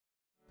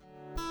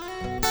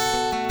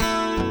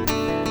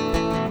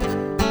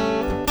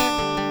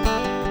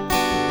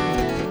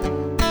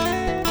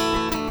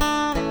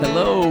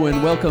Hello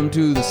and welcome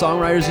to the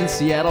Songwriters in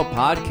Seattle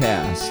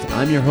podcast.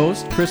 I'm your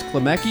host, Chris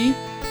Klemecki,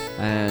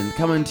 and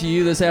coming to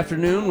you this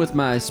afternoon with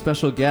my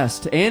special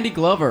guest, Andy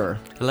Glover.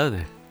 Hello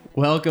there.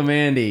 Welcome,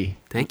 Andy.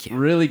 Thank you.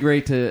 Really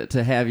great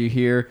to have you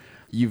here.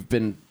 You've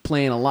been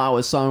playing a lot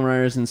with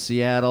Songwriters in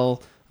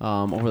Seattle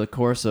over the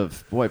course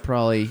of,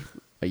 probably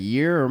a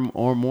year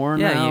or more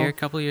now. Yeah, a year, a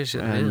couple of years.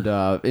 And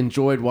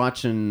enjoyed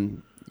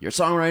watching your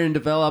songwriting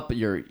develop,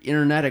 your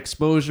internet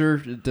exposure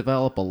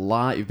develop a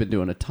lot. You've been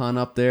doing a ton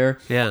up there.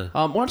 Yeah.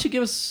 Why don't you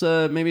give us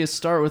maybe a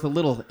start with a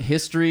little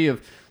history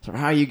of sort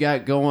of how you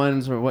got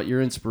going, sort of what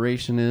your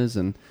inspiration is,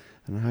 and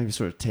how you've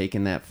sort of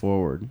taken that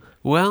forward.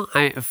 Well,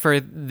 for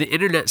the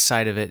internet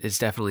side of it, it's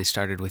definitely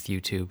started with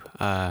YouTube.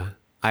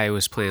 I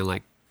was playing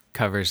like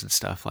covers and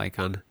stuff, like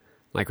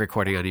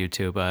recording on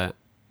YouTube.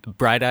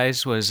 Bright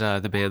Eyes was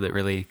the band that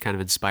really kind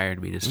of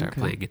inspired me to start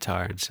playing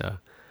guitar, and so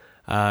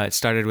it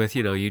started with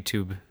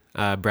YouTube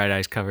Bright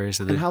Eyes covers.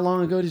 And how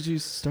long ago did you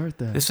start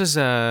that? This was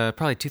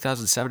probably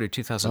 2007 or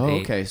 2008.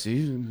 Oh, okay, so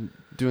you've been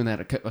doing that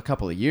a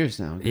couple of years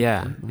now.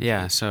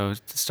 Yeah. So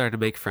started to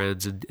make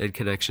friends and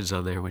connections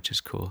on there, which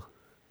is cool.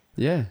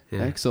 Yeah,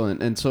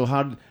 excellent. And so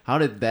how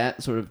did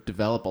that sort of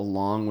develop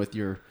along with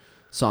your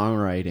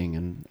songwriting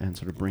and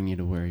sort of bring you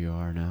to where you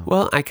are now?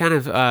 Well, I kind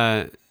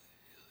of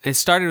it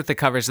started with the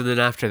covers, and then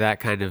after that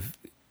kind of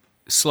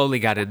slowly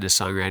got into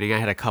songwriting. I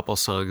had a couple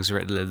songs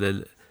written, and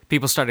then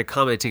people started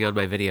commenting on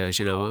my videos,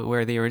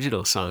 where are the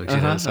original songs,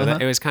 So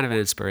it was kind of an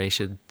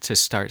inspiration to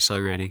start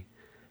songwriting.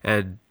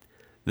 And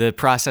the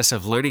process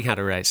of learning how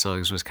to write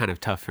songs was kind of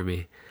tough for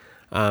me.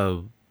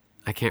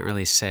 I can't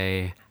really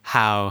say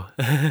how.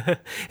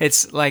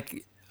 It's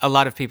like a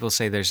lot of people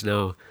say there's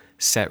no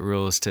set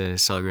rules to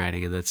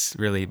songwriting, and that's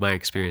really my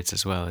experience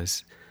as well.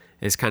 Is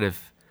kind of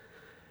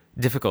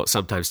difficult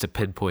sometimes to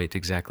pinpoint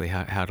exactly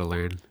how to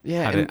learn.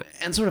 Yeah,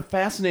 and sort of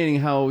fascinating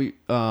how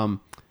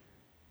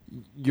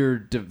you're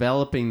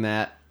developing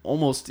that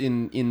almost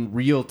in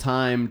real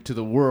time to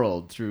the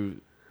world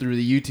through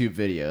the YouTube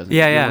videos.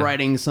 You're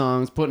writing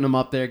songs, putting them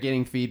up there,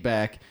 getting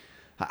feedback.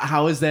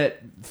 How has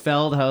that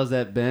felt? How has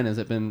that been? Has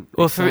it been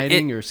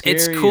exciting or scary?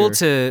 It's cool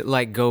to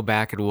like go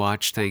back and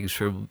watch things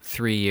from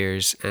 3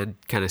 years and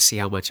kind of see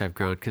how much I've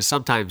grown. Because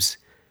sometimes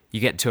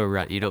you get into a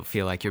rut, you don't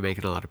feel like you're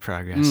making a lot of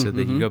progress, and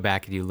then you go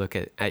back and you look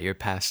at your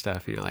past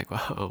stuff, and you're like,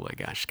 oh my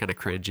gosh, kind of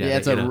cringe at it. Yeah,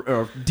 it's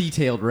a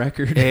detailed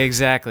record.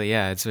 Exactly,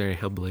 yeah, it's very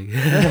humbling.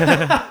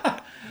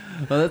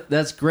 Well,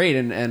 that's great,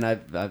 and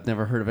I've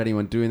never heard of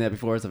anyone doing that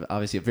before. It's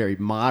obviously a very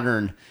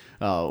modern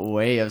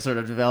way of sort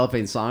of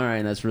developing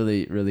songwriting. That's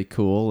really, really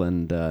cool,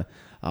 and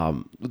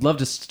would love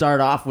to start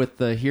off with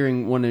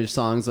hearing one of your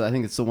songs. I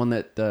think it's the one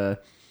that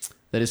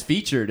is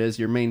featured as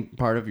your main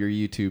part of your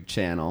YouTube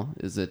channel.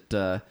 Is it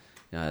Turn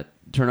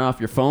Off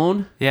Your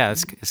Phone? Yeah,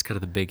 it's kind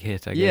of the big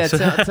hit, I guess.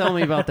 Yeah, tell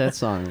me about that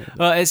song.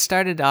 Well, it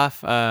started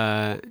off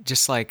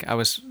just like I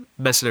was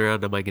messing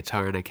around on my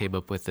guitar, and I came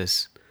up with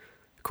this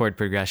chord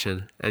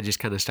progression and just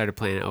kind of started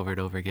playing it over and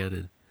over again.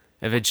 And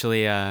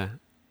eventually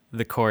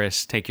the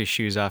chorus, take your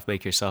shoes off,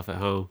 make yourself at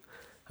home,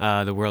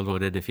 the world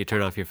won't end if you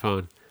turn off your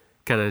phone,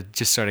 kind of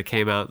just sort of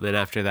came out. And then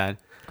after that,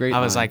 great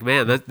I was like,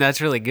 man, that's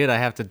really good. I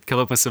have to come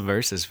up with some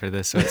verses for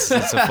this, so it's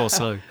a full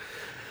song.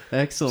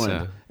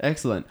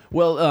 Excellent.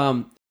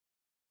 Well,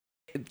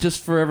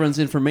 just for everyone's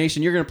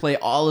information, you're going to play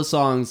all the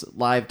songs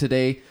live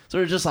today.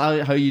 Sort of just how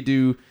you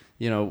do,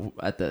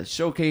 at the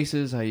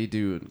showcases, how you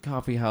do in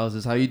coffee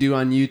houses, how you do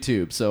on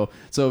YouTube. So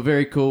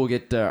very cool. We'll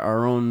get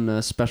our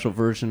own special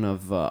version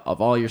of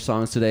all your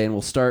songs today, and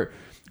we'll start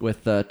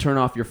with Turn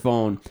Off Your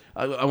Phone.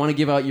 I want to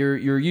give out your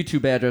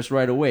YouTube address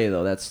right away,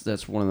 though.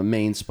 That's one of the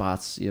main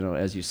spots,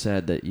 as you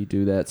said, that you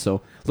do that.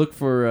 So look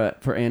for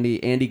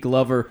Andy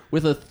Glover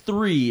with a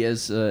 3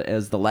 as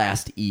the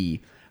last E.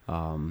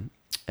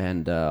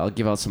 And I'll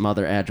give out some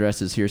other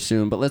addresses here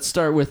soon. But let's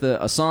start with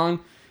a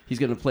song he's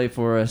going to play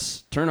for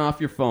us. Turn Off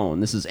Your Phone.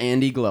 This is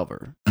Andy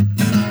Glover.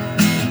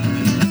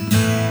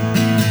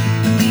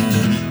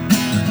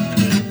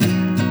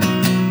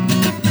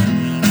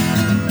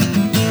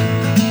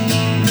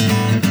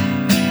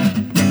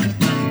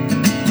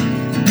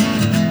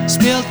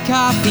 Spilled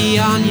coffee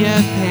on your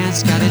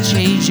pants, gotta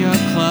change your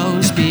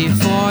clothes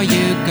before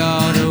you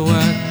go to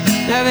work.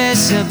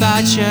 Nervous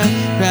about your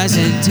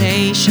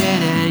presentation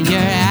and you're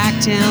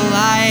acting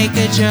like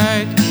a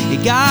jerk.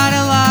 You got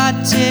a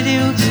lot to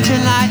do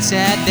tonight,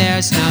 said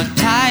there's no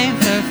time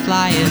for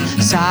flying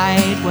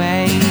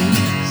sideways.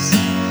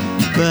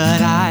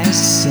 But I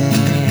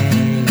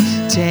say,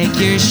 take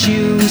your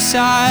shoes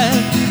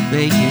off,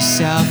 make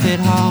yourself at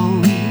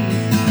home.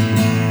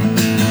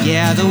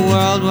 Yeah, the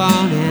world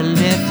won't end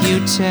if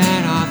you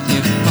turn off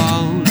your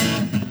phone.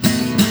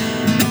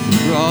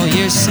 Roll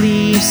your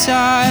sleeves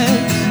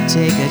up,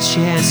 take a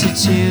chance or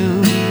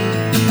two.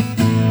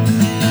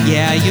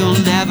 Yeah, you'll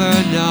never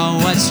know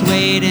what's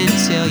waiting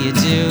till you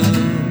do.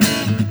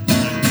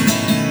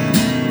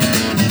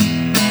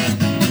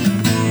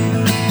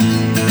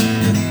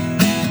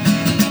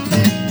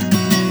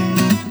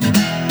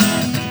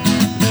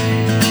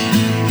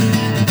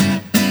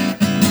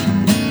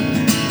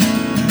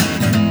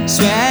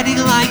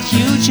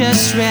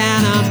 just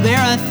ran a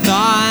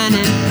marathon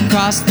and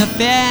crossed the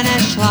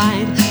finish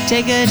line.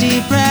 Take a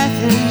deep breath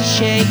and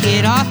shake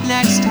it off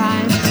next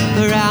time.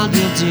 Around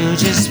you'll do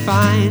just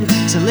fine.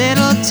 It's a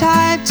little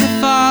time to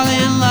fall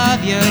in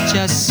love. You're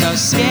just so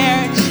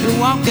scared it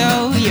won't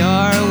go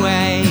your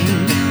way.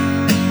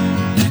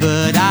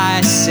 But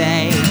I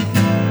say,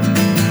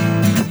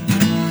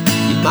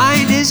 your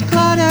mind is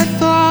cluttered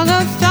full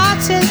of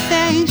thoughts and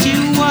things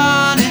you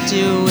wanna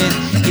do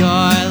with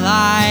your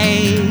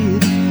life.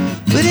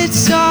 But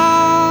it's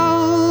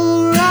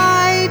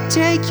alright,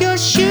 take your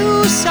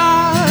shoes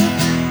off,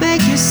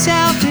 make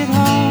yourself at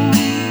home.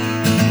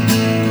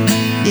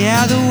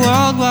 Yeah, the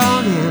world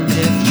won't end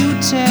if you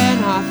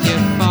turn off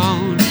your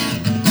phone.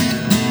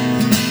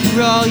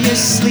 Roll your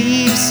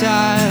sleeves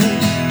up,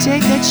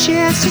 take a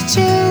chance or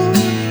two.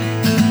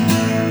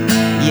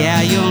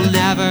 Yeah, you'll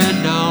never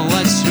know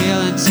what's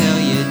real until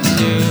you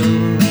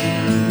do.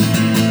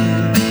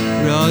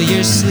 Roll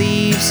your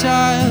sleeves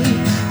up,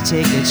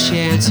 take a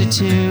chance or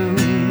two.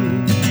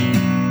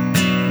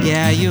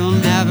 Yeah, you'll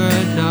never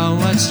know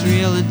what's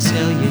real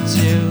until you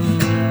do.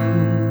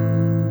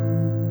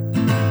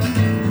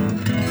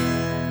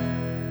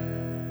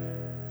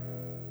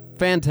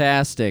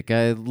 Fantastic.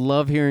 I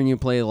love hearing you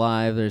play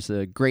live. There's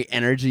a great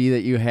energy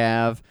that you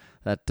have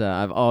that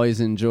I've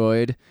always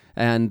enjoyed.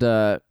 And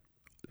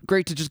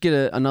great to just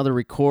get another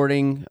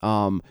recording.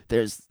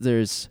 There's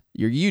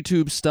your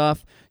YouTube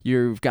stuff.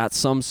 You've got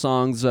some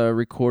songs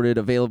recorded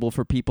available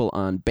for people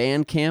on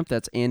Bandcamp.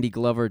 That's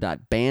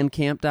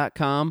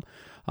andyglover.bandcamp.com.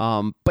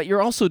 But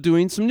you're also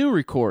doing some new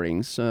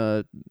recordings.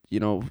 Tell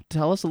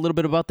us a little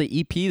bit about the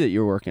EP that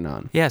you're working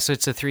on. Yeah, so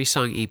it's a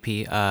 3-song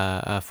EP.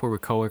 A former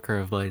coworker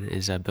of mine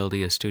is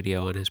building a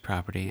studio on his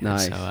property.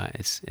 Nice. And so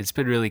it's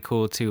been really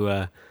cool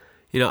to,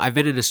 I've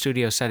been in a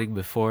studio setting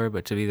before,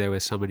 but to be there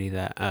with somebody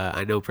that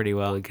I know pretty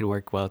well and can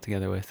work well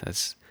together with,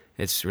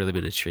 it's really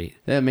been a treat.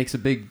 That makes a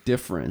big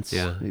difference.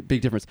 Yeah. A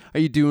big difference.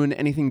 Are you doing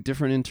anything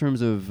different in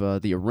terms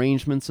of the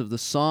arrangements of the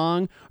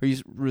song? Or are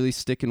you really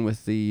sticking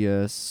with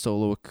the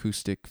solo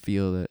acoustic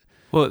feel that...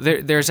 Well,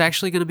 there's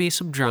actually going to be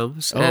some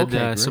drums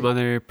and some great.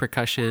 other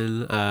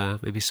percussion,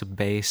 maybe some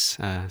bass,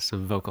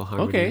 some vocal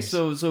harmonies.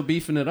 Okay, so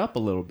beefing it up a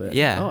little bit.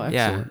 Yeah, oh,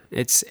 excellent. yeah.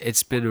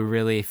 It's been a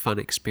really fun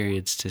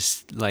experience to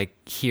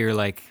hear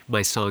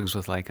my songs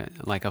with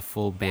like a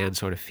full band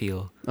sort of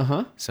feel.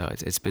 Uh-huh. So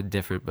it's been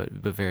different, but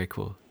very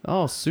cool.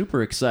 Oh,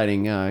 super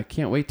exciting.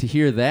 Can't wait to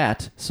hear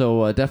that.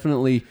 So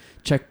definitely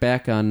check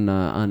back on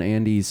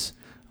Andy's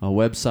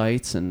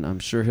websites, and I'm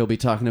sure he'll be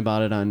talking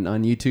about it on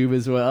YouTube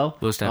as well.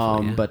 Most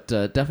definitely, yeah. But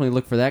definitely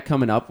look for that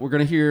coming up. We're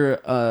going to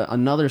hear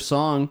another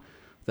song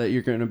that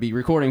you're going to be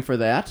recording for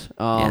that.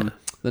 The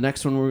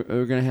next one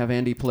we're going to have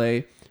Andy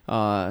play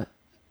has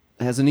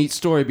a neat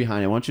story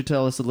behind it. Why don't you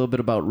tell us a little bit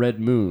about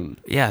Red Moon?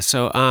 Yeah,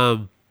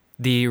 so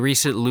the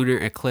recent lunar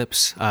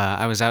eclipse,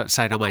 I was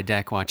outside on my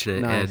deck watching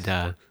it, Nice.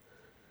 and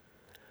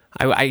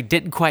I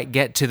didn't quite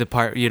get to the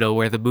part,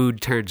 where the moon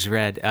turns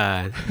red.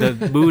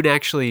 The moon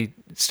actually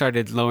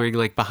started lowering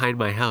behind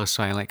my house,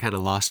 so I kind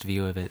of lost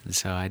view of it, and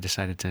so I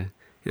decided to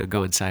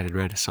go inside and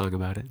write a song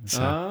about it.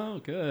 So, Oh,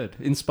 good.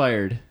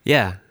 Inspired.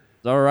 yeah.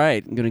 All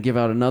right, I'm going to give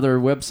out another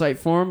website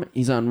for him.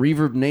 He's on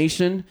Reverb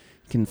Nation.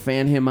 You can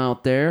fan him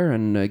out there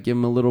and give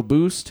him a little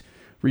boost.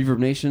 Reverb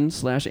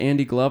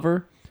Nation/Andy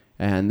Glover.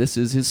 And this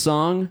is his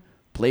song,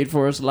 played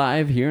for us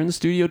live here in the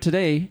studio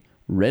today,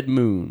 Red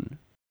Moon.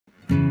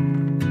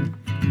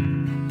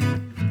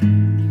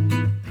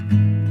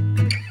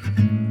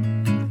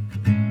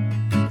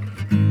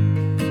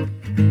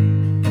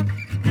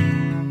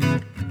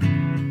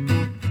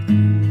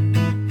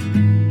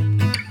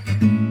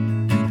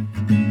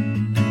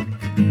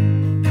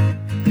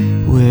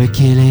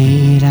 Working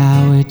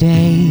 8-hour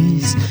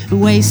days,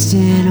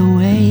 wasting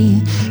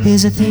away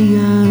is a thing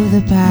of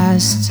the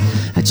past.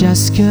 I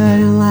just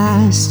couldn't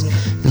last.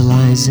 The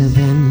lines have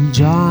been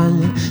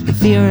drawn, the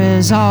fear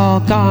is all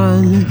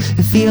gone,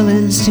 the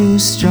feeling's too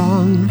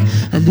strong.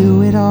 I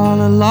knew it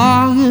all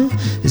along.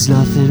 There's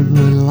nothing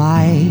but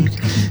light,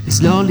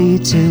 there's no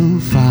need to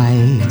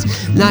fight.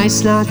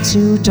 Night's not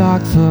too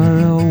dark for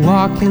a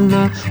walk in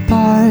the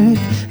park.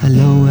 I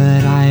know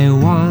what I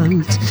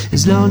want,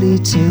 there's no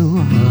need to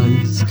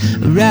hunt.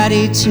 I'm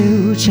ready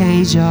to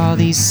change all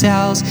these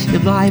cells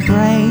in my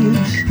brain.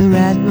 The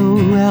red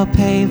moon will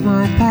pave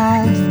my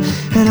path,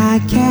 and I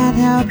can't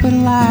help but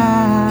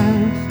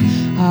laugh.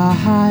 Ah,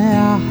 ha,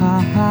 ah, ha,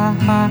 ha,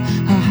 ha,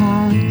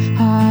 ha,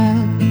 ha.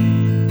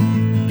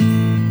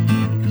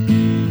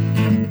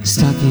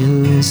 Stuck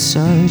in this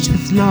search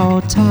with no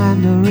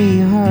time to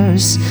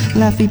rehearse,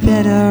 left me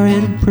bitter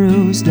and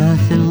bruised,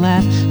 nothing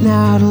left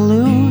now to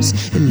lose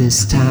in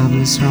this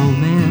timeless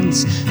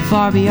romance,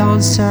 far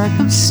beyond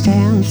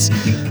circumstance.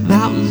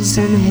 Mountains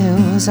and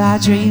hills, I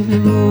dream to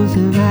move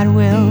them at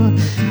will.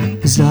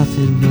 There's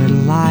nothing but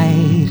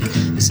light,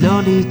 there's no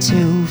need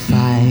to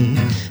fight.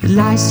 The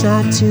night's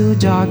not too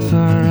dark for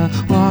a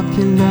walk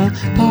in the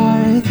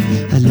park.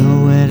 I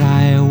know what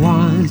I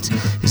want,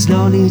 there's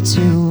no need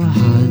to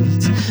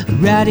hunt. I'm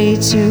ready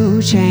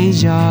to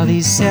change all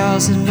these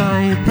cells in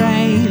my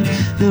brain.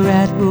 The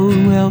red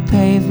moon will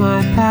pave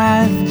my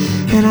path,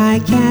 and I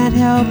can't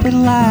help but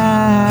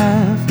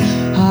laugh.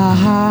 Ha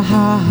ha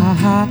ha ha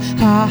ha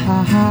ha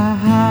ha ha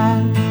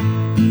ha.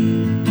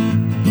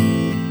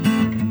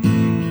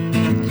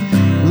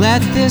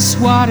 Let this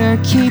water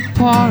keep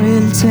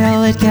pouring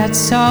till it gets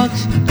so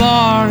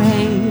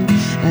boring.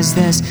 As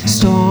this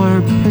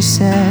storm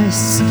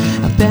persists,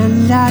 I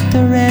bend at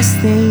the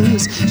wrist.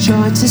 These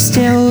joints are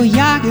still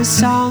young, a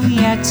song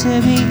yet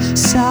to be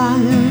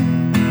sung.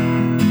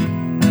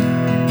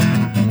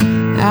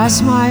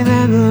 As my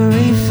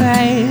memory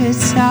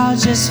fades, I'll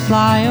just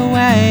fly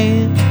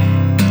away,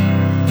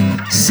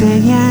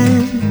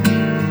 singing.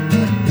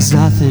 There's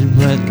nothing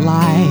but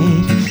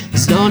light,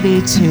 there's no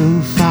need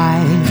to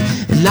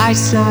fight. The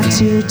night's not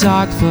too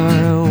dark for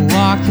a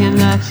walk in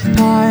the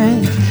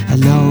park. I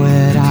know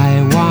what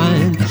I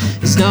want,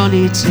 there's no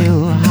need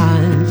to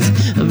hunt.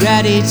 I'm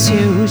ready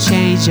to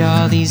change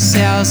all these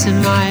cells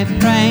in my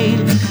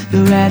brain.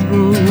 The red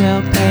moon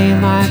will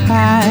pave my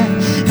path,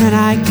 and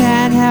I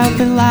can't help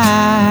but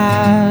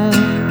laugh.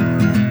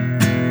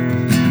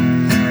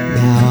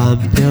 Now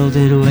I'm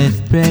building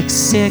with bricks,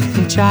 sick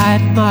of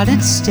tried mud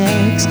and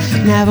sticks.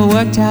 Never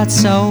worked out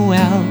so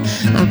well,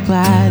 I'm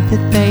glad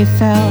that they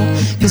fell.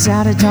 Cause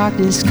out of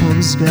darkness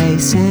comes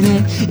grace, and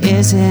it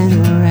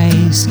isn't a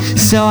race.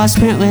 So I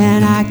sprint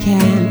when I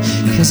can,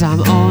 cause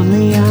I'm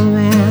only a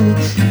man.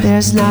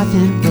 There's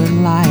nothing but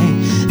light,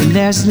 and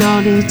there's no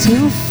need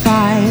to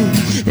fight.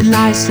 And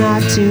life's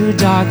not too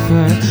dark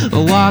for a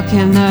walk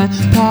in the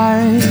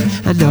park.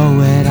 I know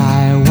what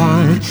I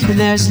want, and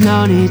there's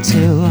no need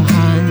to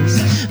hunt.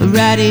 I'm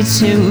ready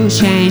to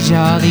change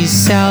all these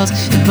cells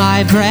in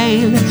my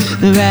brain.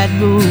 The red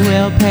moon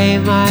will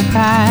pave my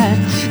path,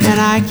 and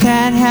I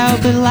can't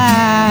help but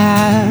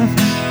laugh.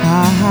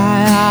 Ha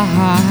ha ha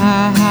ha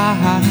ha ha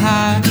ha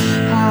ha.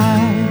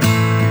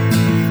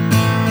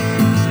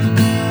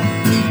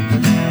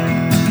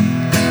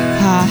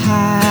 Ha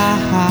ha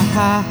ha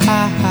ha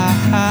ha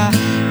ha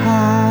ha.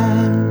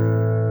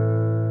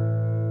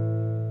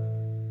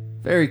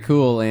 Very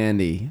cool,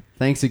 Andy.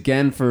 Thanks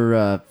again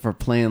for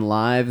playing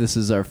live. This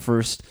is our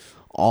first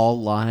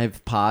all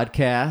live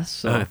podcast.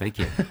 So Thank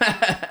you.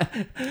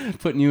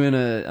 putting you in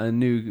a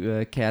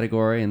new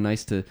category, and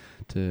nice to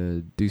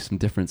do some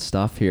different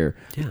stuff here.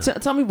 Yeah.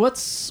 Tell me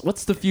what's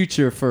the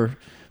future for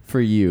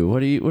you?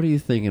 What are you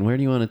thinking? Where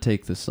do you want to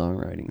take the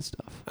songwriting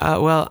stuff?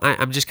 Well,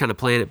 I'm just kind of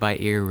playing it by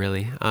ear,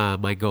 really.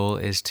 My goal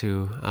is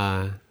to,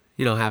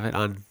 have it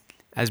on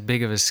as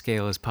big of a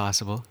scale as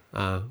possible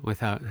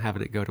without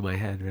having it go to my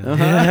head, really.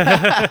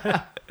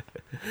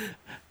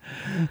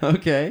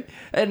 Okay,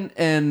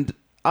 and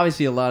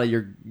obviously a lot of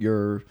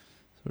your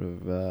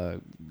sort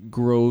of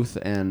growth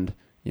and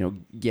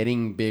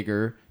getting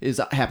bigger is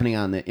happening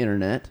on the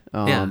internet.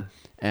 Yeah.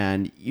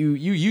 And you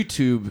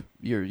YouTube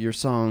your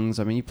songs.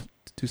 I mean, you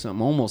do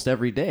something almost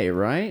every day,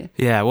 right?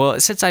 Yeah, well,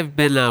 since I've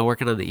been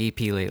working on the EP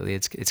lately,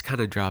 it's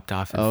kind of dropped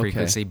off in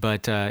frequency.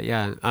 But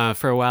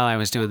for a while I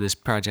was doing this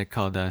project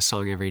called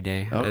Song Every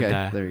Day. Okay,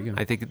 and, there you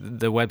go. I think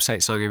the website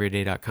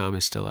songeveryday.com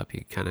is still up.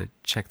 You kind of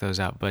check those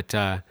out. But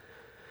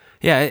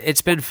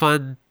it's been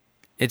fun.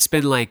 It's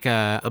been like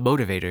a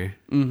motivator.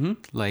 Mm-hmm.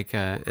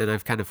 And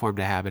I've kind of formed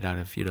a habit out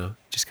of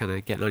just kind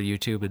of getting on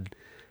YouTube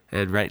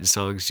and writing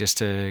songs just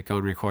to go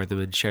and record them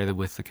and share them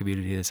with the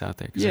community that's out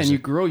there. Yeah, and you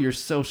grow your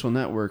social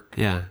network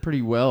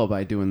pretty well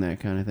by doing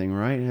that kind of thing,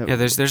 right? Yeah,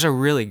 there's a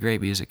really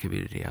great music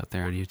community out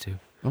there on YouTube.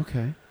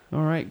 Okay.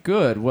 All right,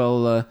 good.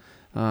 Well,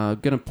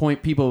 going to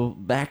point people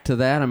back to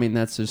that. I mean,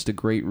 that's just a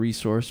great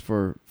resource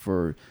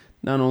for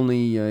not only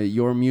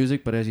your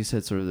music, but as you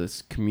said, sort of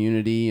this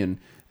community and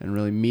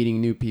really meeting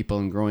new people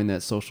and growing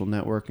that social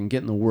network and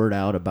getting the word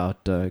out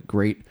about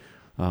great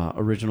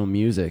original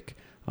music.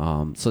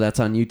 So that's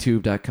on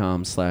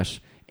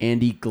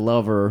youtube.com/Andy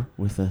Glover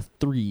with a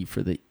 3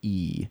 for the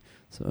E.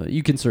 So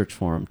you can search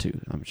for him too.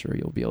 I'm sure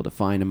you'll be able to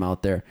find him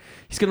out there.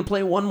 He's going to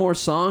play one more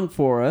song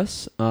for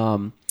us.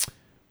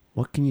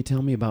 What can you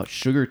tell me about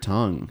Sugar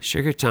Tongue?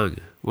 Sugar Tongue.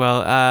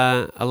 Well,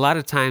 a lot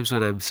of times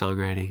when I'm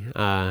songwriting,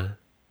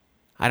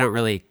 I don't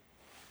really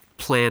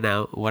plan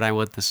out what I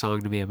want the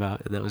song to be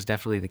about, and that was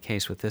definitely the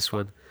case with this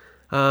one.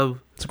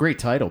 It's a great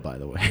title, by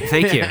the way.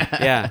 Thank you.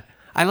 Yeah.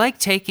 I like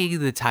taking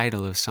the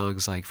title of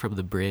songs like from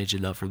the bridge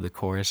and not from the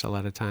chorus a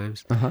lot of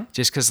times. Uh-huh.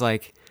 Just because,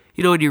 like,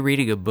 when you're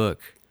reading a book,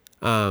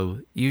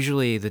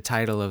 usually the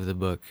title of the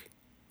book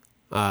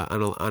a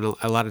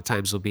lot of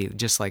times will be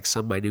just like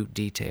some minute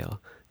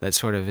detail that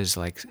sort of is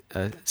like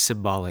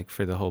symbolic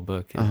for the whole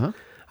book. Uh-huh.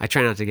 I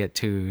try not to get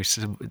too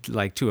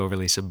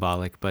overly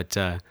symbolic, but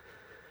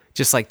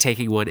just like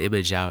taking one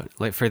image out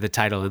like for the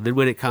title, and then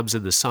when it comes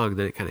in the song,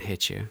 then it kind of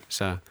hits you.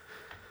 So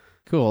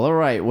cool. All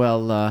right.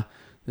 Well,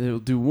 we'll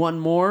do one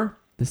more.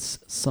 This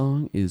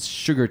song is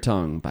Sugar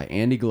Tongue by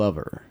Andy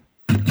Glover.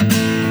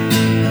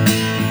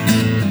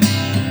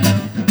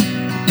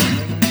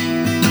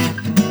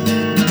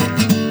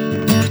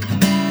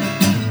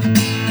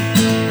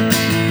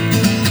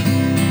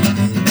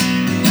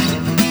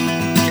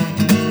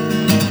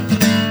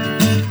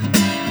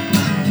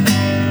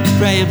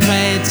 Pray and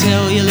pray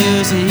until you're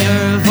losing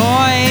your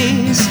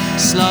voice,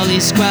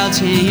 slowly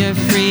squelching your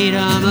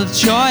freedom of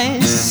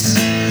choice.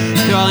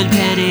 Throwing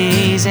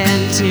pennies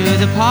into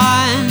the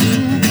pond,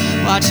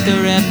 watch the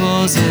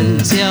ripples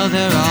until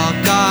they're all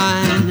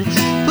gone.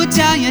 Put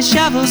down your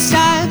shovel,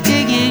 start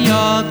digging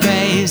your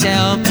graves.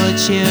 They'll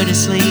put you to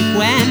sleep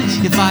when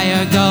your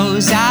fire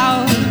goes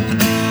out.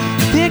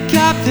 Pick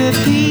up the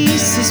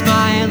pieces,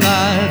 my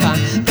love,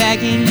 I'm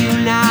begging you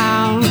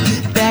now,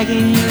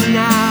 begging you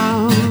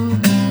now.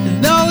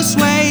 And those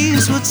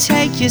waves will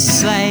take your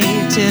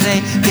slave till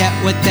they get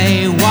what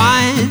they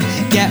want,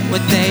 get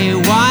what they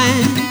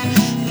want.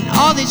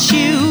 All that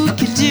you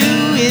can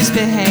do is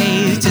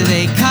behave till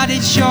they cut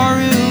at your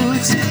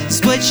roots,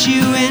 split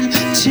you in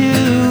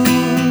two.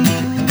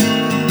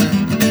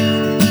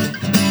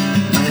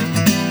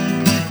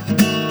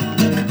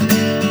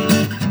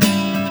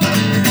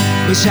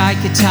 Wish I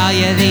could tell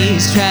you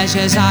these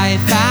treasures I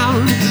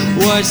found.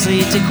 Words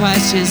lead to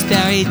questions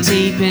buried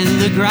deep in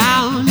the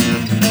ground.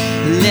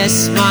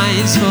 This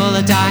mine's full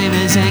of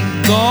diamonds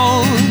and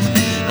gold,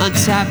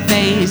 untapped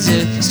veins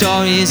of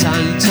stories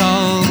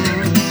untold.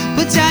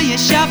 Put down your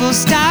shovel,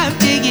 start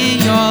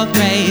digging your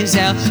graves.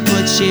 They'll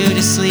put you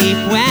to sleep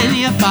when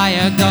your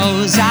fire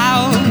goes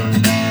out.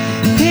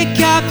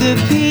 Pick up the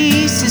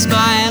pieces,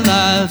 my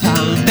love,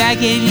 I'm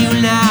begging you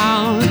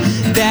now,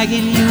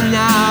 begging you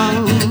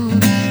now.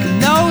 And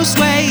those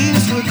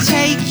waves will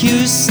take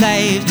you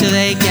slave till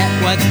they get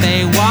what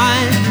they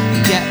want,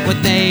 get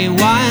what they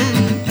want.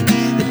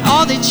 And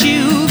all that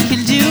you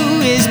can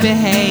do is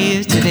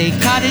behave till they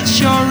cut at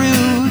your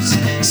roots,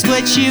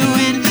 split you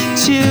in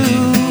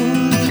two.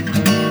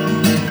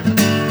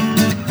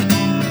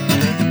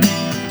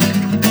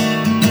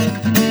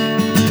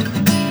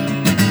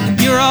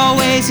 You're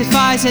always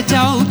advised that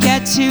don't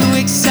get too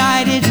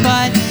excited,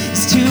 but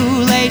it's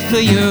too late for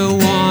your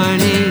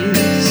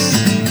warnings.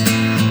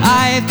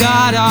 I've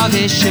got all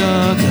this sugar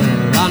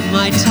on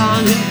my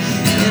tongue,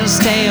 it'll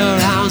stay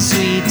around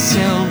sweet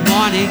till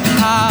morning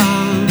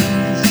comes.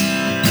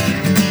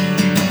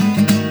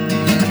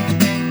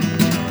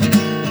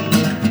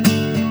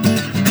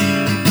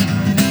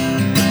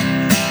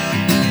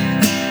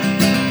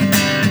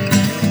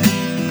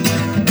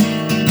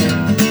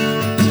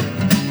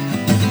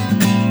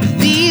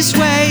 These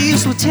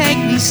waves will take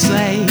me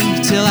slave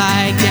till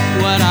I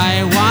get what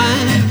I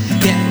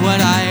want, get what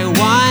I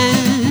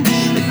want.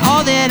 And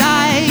all that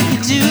I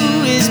can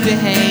do is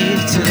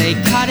behave till they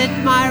cut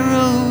at my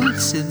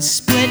roots and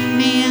split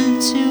me in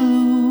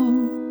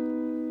two.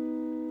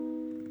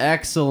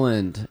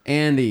 Excellent.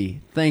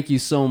 Andy, thank you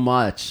so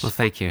much. Well,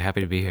 thank you.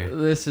 Happy to be here.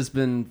 This has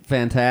been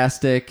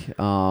fantastic.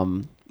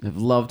 I've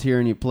loved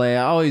hearing you play.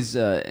 I always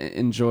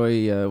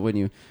enjoy when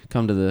you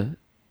come to the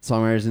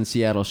Songwriters in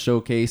Seattle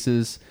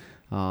showcases.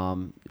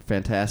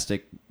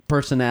 Fantastic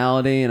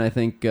personality, and I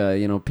think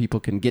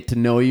people can get to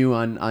know you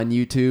on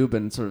YouTube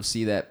and sort of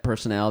see that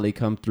personality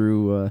come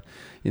through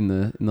in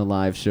the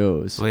live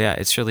shows. Well, yeah,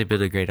 it's really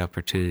been a great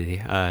opportunity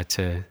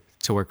to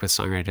work with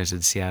songwriters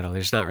in Seattle.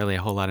 There's not really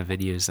a whole lot of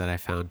venues that I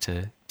found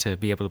to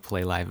be able to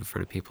play live in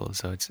front of people,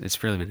 so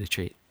it's really been a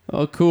treat.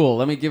 Oh, cool.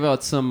 Let me give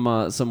out some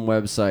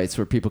websites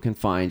where people can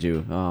find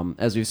you.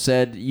 As we've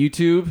said,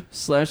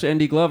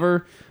 YouTube/Andy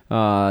Glover,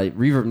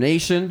 Reverb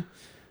Nation,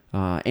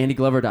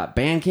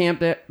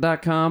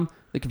 AndyGlover.bandcamp.com.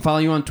 They can follow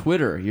you on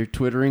Twitter. You're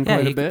twittering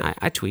quite a bit.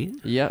 I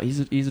tweet. Yeah, he's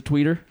a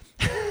tweeter.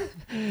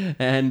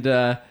 and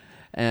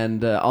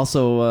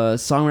also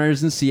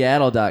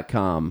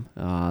songwritersinseattle.com.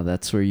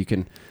 That's where you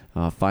can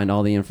find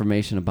all the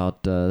information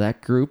about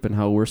that group and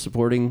how we're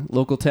supporting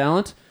local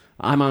talent.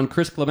 I'm on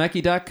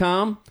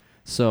chrisklemecki.com.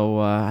 So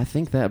I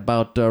think that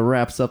about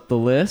wraps up the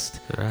list.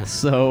 Right.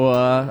 So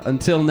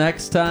until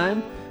next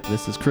time,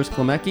 this is Chris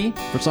Klemecki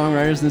for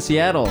Songwriters in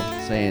Seattle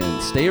saying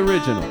stay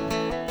original.